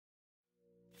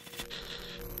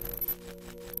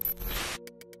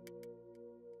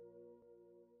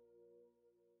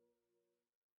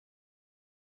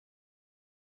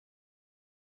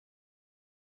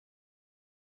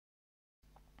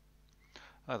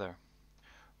Hi there,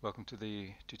 welcome to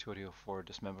the tutorial for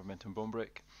Dismemberment and Bone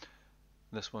Break.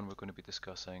 In this one we're going to be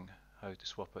discussing how to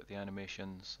swap out the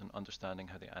animations and understanding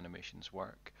how the animations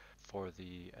work for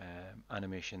the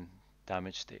animation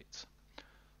damage states.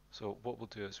 So what we'll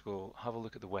do is we'll have a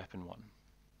look at the weapon one.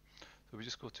 So we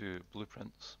just go to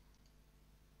Blueprints,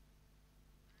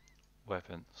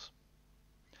 Weapons,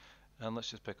 and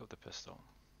let's just pick up the pistol.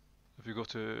 If we go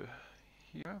to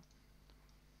here,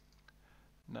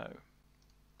 now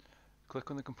click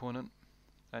on the component,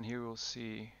 and here we'll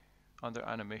see under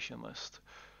animation list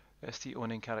ST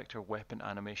owning character weapon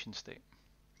animation state.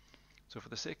 So for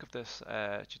the sake of this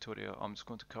tutorial, I'm just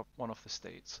going to cover one of the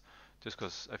states, just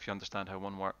because if you understand how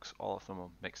one works, all of them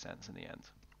will make sense in the end.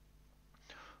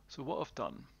 So what I've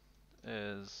done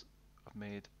is I've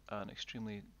made an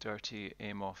extremely dirty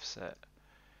aim offset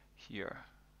here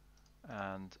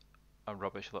and a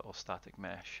rubbish little static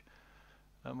mesh,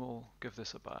 and we'll give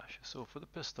this a bash. So for the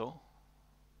pistol,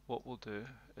 what we'll do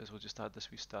is we'll just add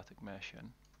this wee static mesh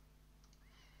in.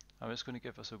 I'm just going to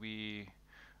give us a wee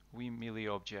melee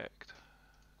object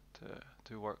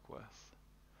to work with.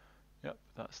 Yep,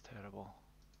 that's terrible.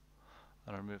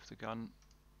 And I'll remove the gun.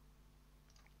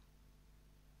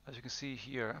 As you can see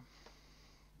here,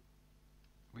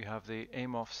 we have the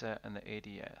aim offset and the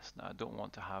ADS. Now I don't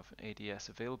want to have an ADS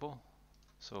available,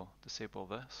 so disable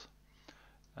this.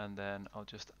 And then I'll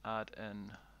just add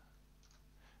in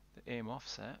the aim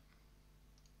offset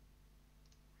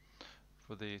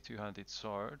for the two-handed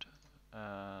sword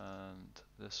and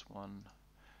this one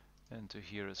into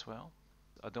here as well.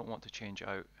 I don't want to change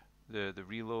out the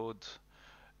reload.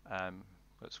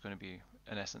 It's going to be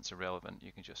in essence irrelevant.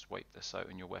 You can just wipe this out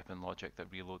in your weapon logic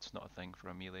that reload's not a thing for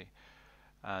a melee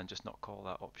and just not call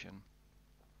that option.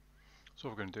 So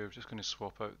what we're going to do, we're just going to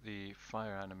swap out the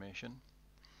fire animation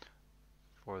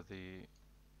for the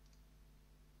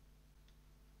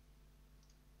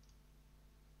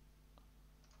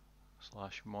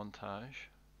slash montage,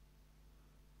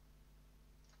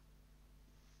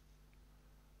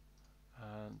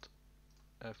 and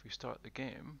if we start the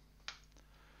game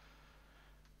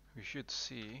we should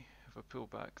see, if I pull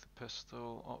back the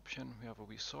pistol option, we have a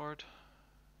wee sword,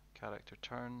 character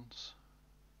turns,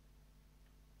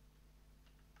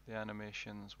 the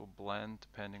animations will blend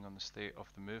depending on the state of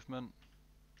the movement.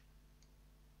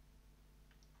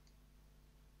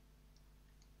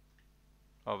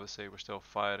 Obviously we're still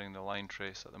firing the line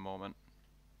trace at the moment,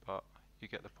 but you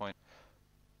get the point.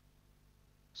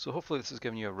 So hopefully this has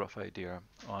given you a rough idea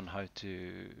on how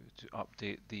to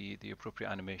update the appropriate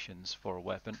animations for a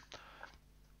weapon.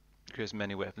 Create as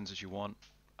many weapons as you want,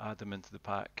 add them into the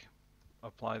pack,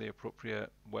 apply the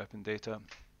appropriate weapon data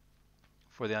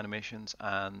for the animations,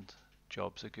 and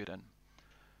jobs are good in.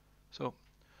 So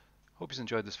hope you've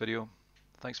enjoyed this video.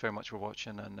 Thanks very much for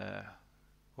watching, and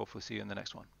hopefully see you in the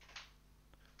next one.